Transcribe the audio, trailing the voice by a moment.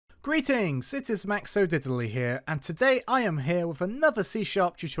Greetings, it is Max So Diddly here, and today I am here with another C#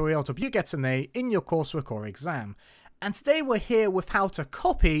 tutorial to help you get an A in your coursework or exam. And today we're here with how to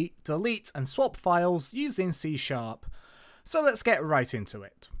copy, delete and swap files using C#. So let's get right into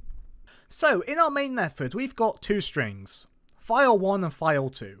it. So in our main method we've got two strings, file1 and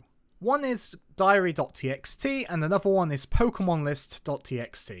file2. One is diary.txt and another one is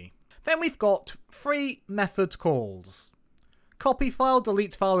pokemonlist.txt. Then we've got three method calls. Copy file,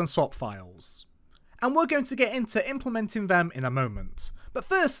 delete file and swap files. And we're going to get into implementing them in a moment. But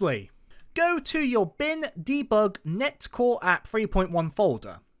firstly, go to your bin debug netcore app 3.1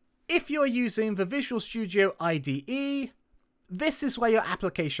 folder. If you're using the Visual Studio IDE, this is where your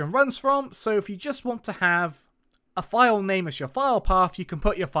application runs from, so if you just want to have a file name as your file path, you can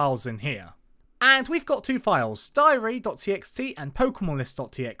put your files in here. And we've got two files, diary.txt and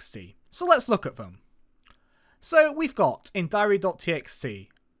pokemonlist.txt. So let's look at them. So we've got, in diary.txt,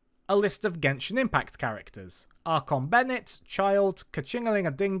 a list of Genshin Impact characters. Archon Bennett, Child,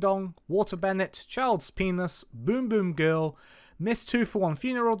 Kachingaling-a-Ding-Dong, Water Bennett, Child's Penis, Boom Boom Girl, Miss 2-for-1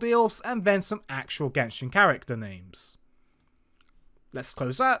 Funeral Deals, and then some actual Genshin character names. Let's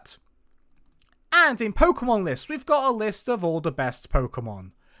close that. And in Pokemon List, we've got a list of all the best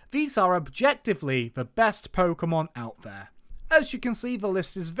Pokemon. These are objectively the best Pokemon out there. As you can see, the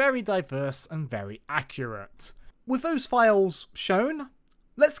list is very diverse and very accurate. With those files shown,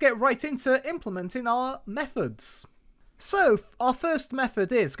 let's get right into implementing our methods. So, our first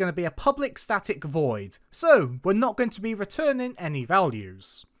method is going to be a public static void, so we're not going to be returning any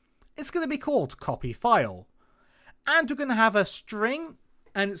values. It's going to be called copy file. And we're going to have a string,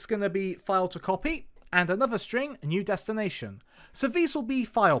 and it's going to be file to copy, and another string, new destination. So these will be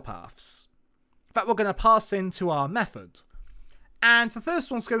file paths that we're going to pass into our method. And the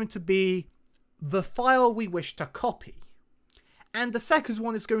first one's going to be the file we wish to copy. And the second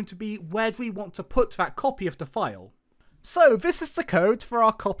one is going to be where do we want to put that copy of the file. So this is the code for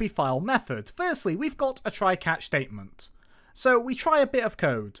our copy file method. Firstly, we've got a try-catch statement. So we try a bit of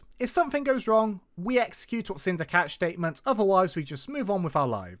code. If something goes wrong, we execute what's in the catch statement, otherwise we just move on with our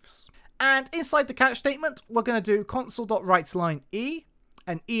lives. And inside the catch statement, we're going to do console.writeLine E,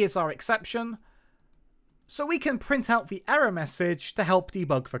 and E is our exception, so we can print out the error message to help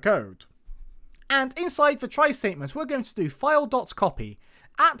debug the code. And inside the try statement, we're going to do file.copy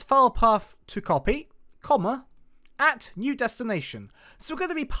at filepath to copy, comma, at new destination. So we're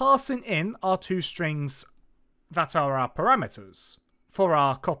going to be passing in our two strings that are our parameters for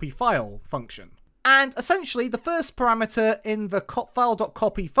our copy file function. And essentially the first parameter in the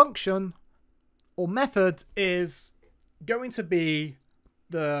file.copy function or method is going to be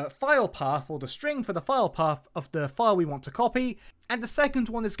the file path or the string for the file path of the file we want to copy, and the second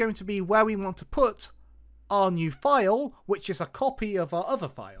one is going to be where we want to put our new file, which is a copy of our other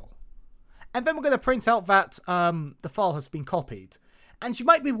file. And then we're going to print out that the file has been copied. And you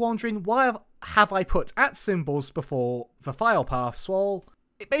might be wondering, why have I put @ symbols before the file paths? Well,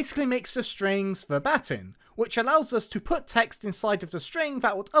 it basically makes the strings verbatim, which allows us to put text inside of the string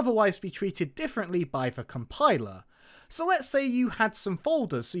that would otherwise be treated differently by the compiler. So let's say you had some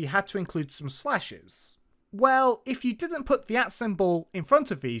folders, so you had to include some slashes. Well, if you didn't put the @ symbol in front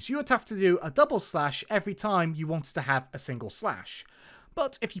of these, you would have to do a double slash every time you wanted to have a single slash.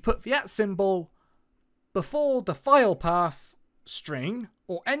 But if you put the @ symbol before the file path string,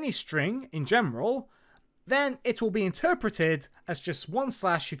 or any string in general, then it will be interpreted as just one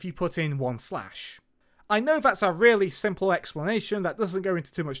slash if you put in one slash. I know that's a really simple explanation that doesn't go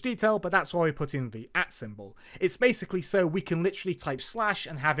into too much detail, but that's why we put in the @ symbol. It's basically so we can literally type slash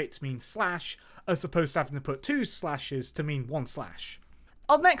and have it mean slash, as opposed to having to put two slashes to mean one slash.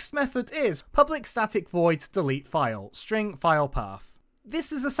 Our next method is public static void delete file, string file path.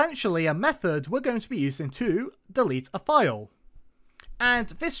 This is essentially a method we're going to be using to delete a file. And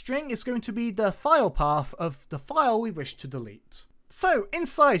this string is going to be the file path of the file we wish to delete. So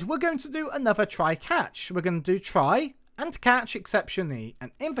inside we're going to do another try catch. We're going to do try and catch exception E,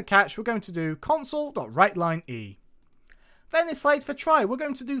 and in the catch we're going to do console.writeLine E. Then inside for try we're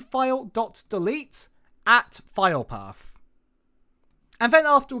going to do file.delete at file path. And then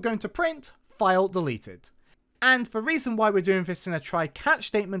after we're going to print file deleted. And the reason why we're doing this in a try catch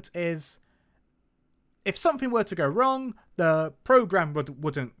statement is if something were to go wrong, the program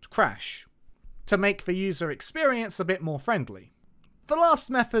wouldn't crash, to make the user experience a bit more friendly. The last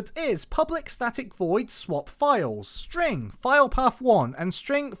method is public static void swap files, string filepath1 and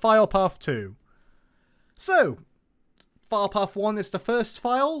string filepath2. So, filepath1 is the first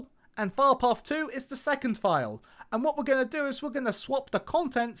file, and filepath2 is the second file. And what we're going to do is we're going to swap the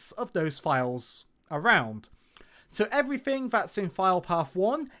contents of those files around. So everything that's in file path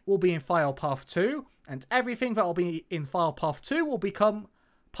 1 will be in file path 2, and everything that will be in file path 2 will become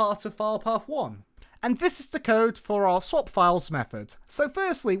part of file path 1. And this is the code for our swap files method. So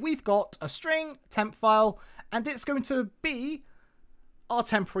firstly, we've got a string temp file, and it's going to be our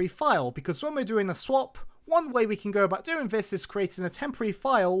temporary file, because when we're doing a swap, one way we can go about doing this is creating a temporary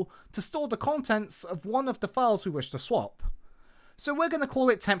file to store the contents of one of the files we wish to swap. So we're going to call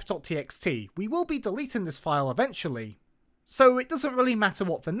it temp.txt. We will be deleting this file eventually, so it doesn't really matter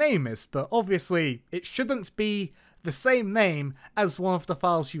what the name is, but obviously it shouldn't be the same name as one of the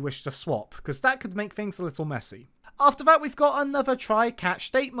files you wish to swap, because that could make things a little messy. After that, we've got another try-catch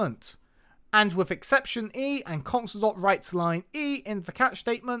statement, and with exception E and console.writeLine E in the catch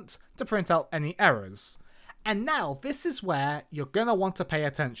statement to print out any errors. And now this is where you're going to want to pay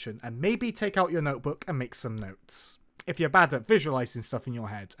attention and maybe take out your notebook and make some notes, if you're bad at visualizing stuff in your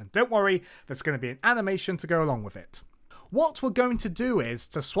head. And don't worry, there's going to be an animation to go along with it. What we're going to do is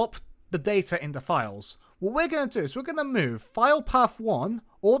to swap the data in the files. What we're going to do is we're going to move file path 1,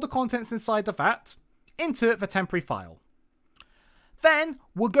 all the contents inside of that, into the temporary file. Then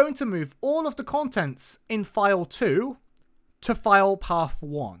we're going to move all of the contents in file 2 to file path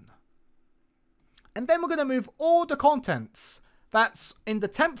 1. And then we're going to move all the contents that's in the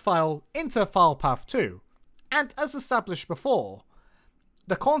temp file into file path 2. And as established before,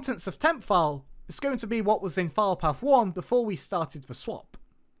 the contents of temp file is going to be what was in file path 1 before we started the swap.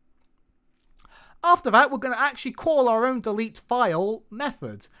 After that, we're going to actually call our own delete file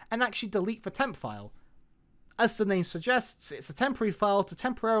method and actually delete the temp file. As the name suggests, it's a temporary file to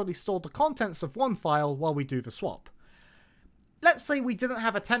temporarily store the contents of one file while we do the swap. Let's say we didn't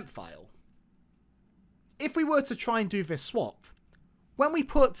have a temp file. If we were to try and do this swap, when we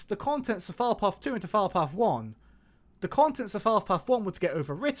put the contents of file path 2 into file path 1, the contents of file path 1 would get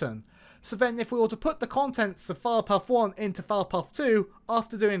overwritten. So then if we were to put the contents of file path 1 into file path 2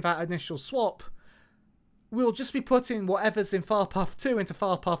 after doing that initial swap, we'll just be putting whatever's in file path 2 into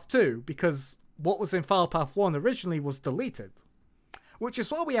file path 2, because what was in file path 1 originally was deleted. Which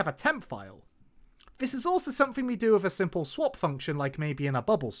is why we have a temp file. This is also something we do with a simple swap function, like maybe in a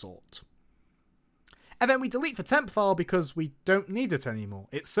bubble sort. And then we delete the temp file because we don't need it anymore.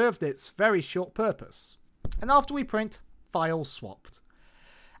 It served its very short purpose. And after we print, file swapped.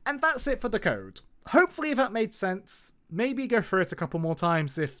 And that's it for the code. Hopefully that made sense. Maybe go through it a couple more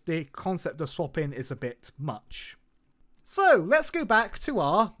times if the concept of swapping is a bit much. So let's go back to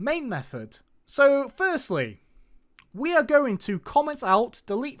our main method. So firstly, we are going to comment out,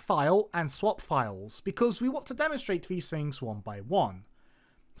 delete file and swap files because we want to demonstrate these things one by one.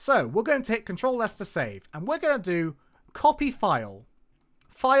 So we're going to hit Ctrl+S to save, and we're going to do copy file,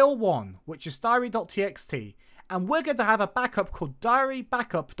 file 1, which is diary.txt, and we're going to have a backup called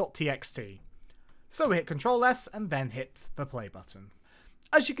diarybackup.txt. So we hit Ctrl+S and then hit the play button.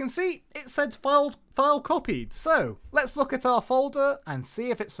 As you can see, it said file copied, so let's look at our folder and see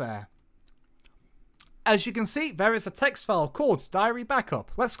if it's there. As you can see, there is a text file called Diary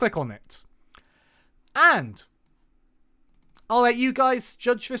Backup. Let's click on it. And I'll let you guys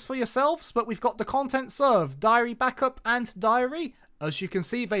judge this for yourselves, but we've got the contents of Diary Backup and Diary. As you can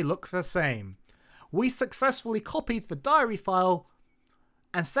see, they look the same. We successfully copied the diary file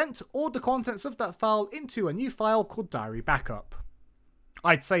and sent all the contents of that file into a new file called Diary Backup.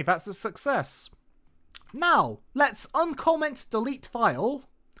 I'd say that's a success. Now, let's uncomment delete file,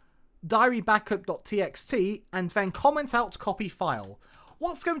 diarybackup.txt, and then comment out copy file.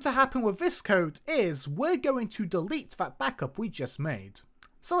 What's going to happen with this code is we're going to delete that backup we just made.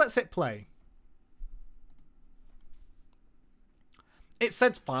 So let's hit play. It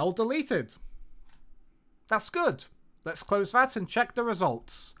said file deleted. That's good. Let's close that and check the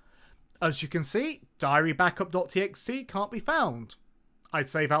results. As you can see, diarybackup.txt can't be found. I'd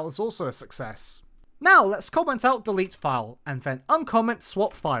say that was also a success. Now let's comment out delete file and then uncomment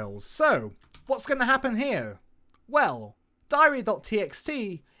swap files. So what's going to happen here? Well,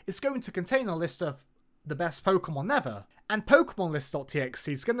 diary.txt is going to contain a list of the best Pokemon ever, and PokemonList.txt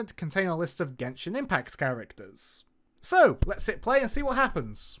is going to contain a list of Genshin Impact characters. So let's hit play and see what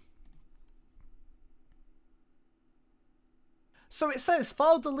happens. So it says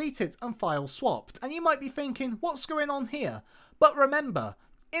file deleted and file swapped, and you might be thinking, what's going on here? But remember,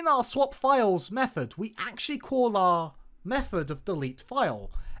 in our swap files method, we actually call our method of delete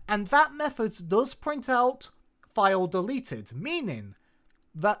file, and that method does print out file deleted, meaning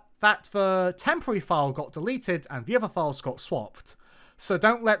that the temporary file got deleted and the other files got swapped. So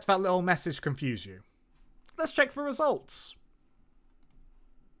don't let that little message confuse you. Let's check the results.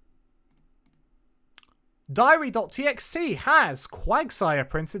 Diary.txt has Quagsire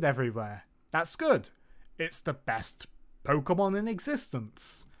printed everywhere. That's good. It's the best Pokemon in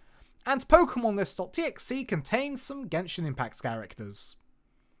existence. And Pokemon List.txt contains some Genshin Impact characters.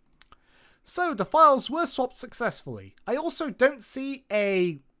 So the files were swapped successfully. I also don't see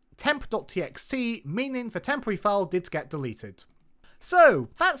a temp.txt, meaning the temporary file did get deleted. So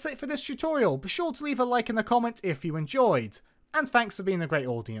that's it for this tutorial. Be sure to leave a like and a comment if you enjoyed. And thanks for being a great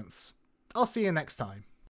audience. I'll see you next time.